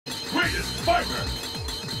finest fighter!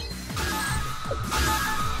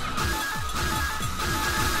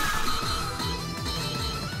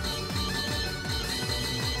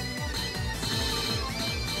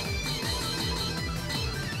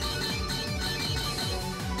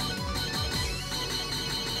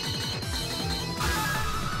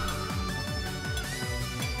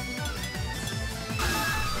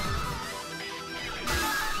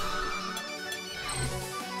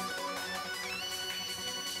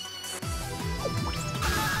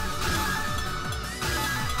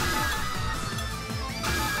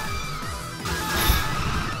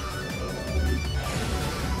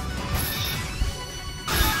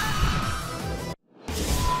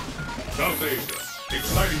 South Asia,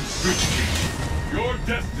 exciting switch team. Your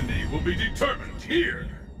destiny will be determined here.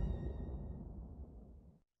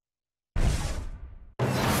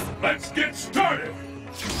 Let's get started!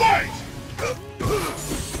 Fight!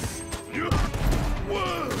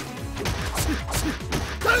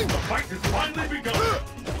 The fight has finally begun.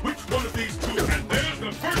 Which one of these two? And there's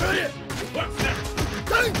the first hit. What's next?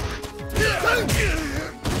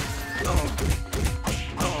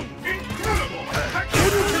 Incredible! I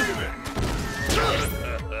can't believe it!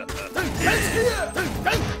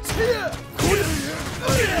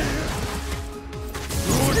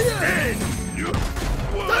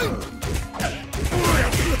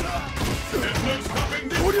 There's no stopping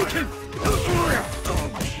this fighter.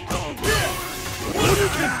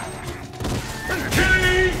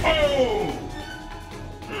 K.O.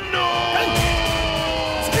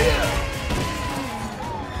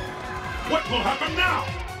 What will happen now?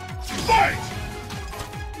 Fight!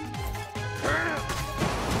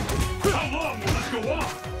 How long will this go on?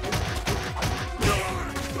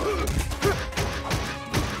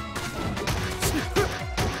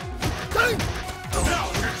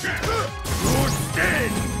 Now's your chance! You're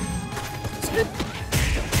dead!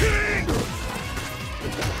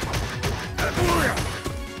 I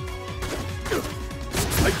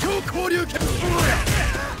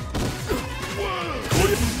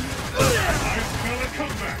smell a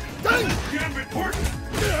comeback! This gambit works!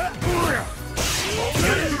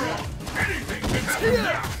 After all, anything can happen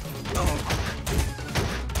now!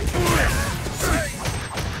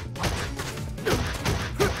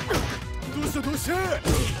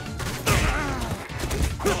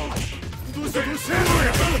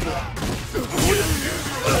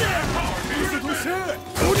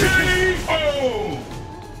 K.O.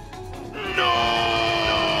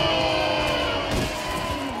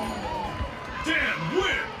 Dan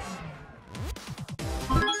wins!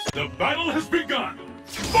 The battle has begun!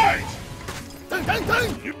 Fight!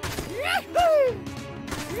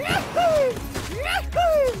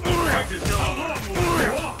 Practice how long will it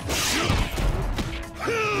go on?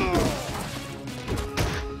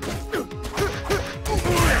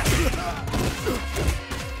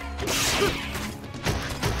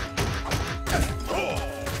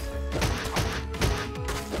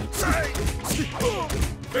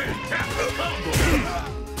 Fantastic combo!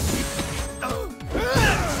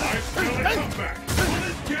 I smell a comeback! Will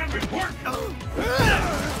this gambit work?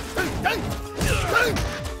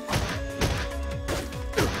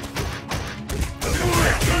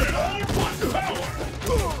 Turn it all plus power!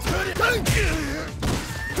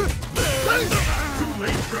 Too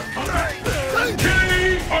late for a comeback!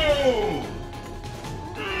 K.O.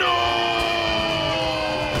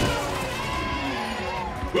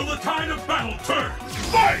 Will the tide of battle turn?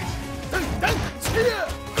 Fight!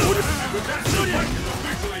 With that, the fight is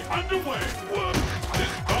officially underway.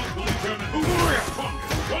 This bout will determine who is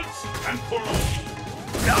strongest once and for all.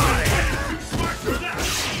 Die! Too smart for that!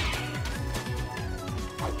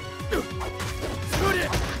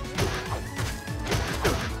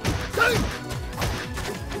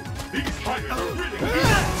 These fighters are really good.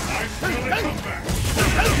 I smell a comeback.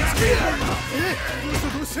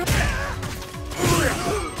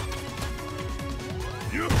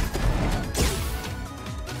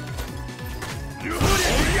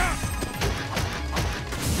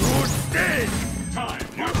 Time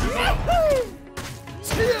marches on.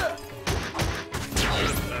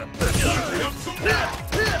 Up some now.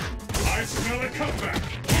 I smell a comeback.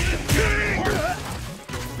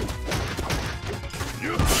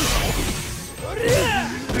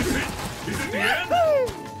 Is it the end?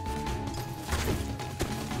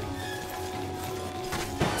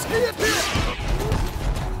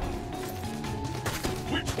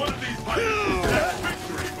 Which one of these fighters will get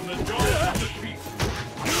victory from the jaws of defeat?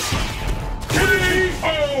 K.O.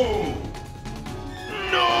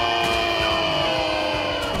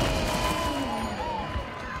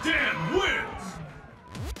 Dan wins!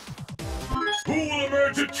 Who will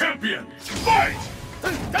emerge a champion? Fight!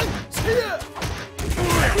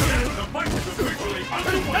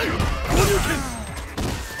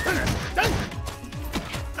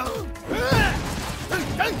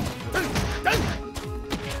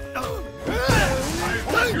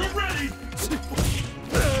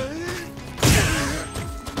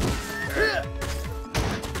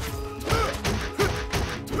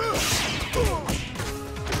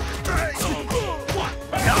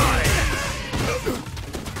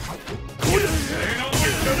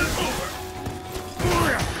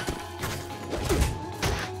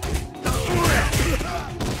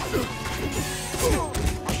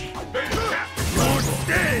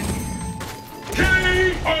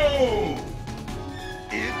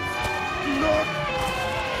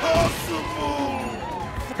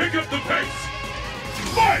 Pick up the pace!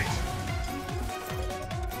 Fight!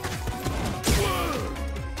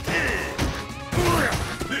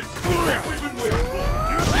 This is what we've been waiting for!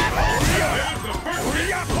 There's the first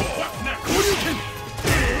hit! What's next?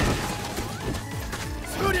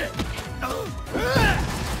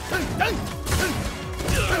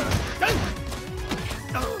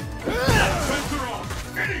 Sensor off!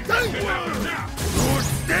 Anything can happen now! You're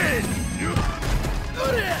dead!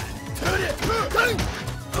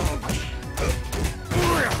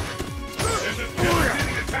 There's a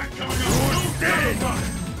devastating attack coming up! No doubt about it!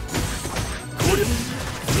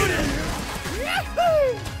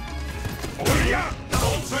 Oh yeah!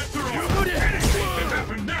 All sets are off! Anything can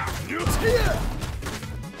happen now! This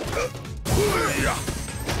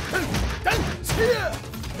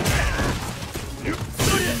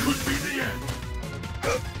could be the end!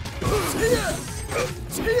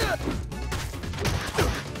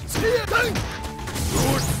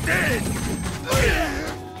 You're dead!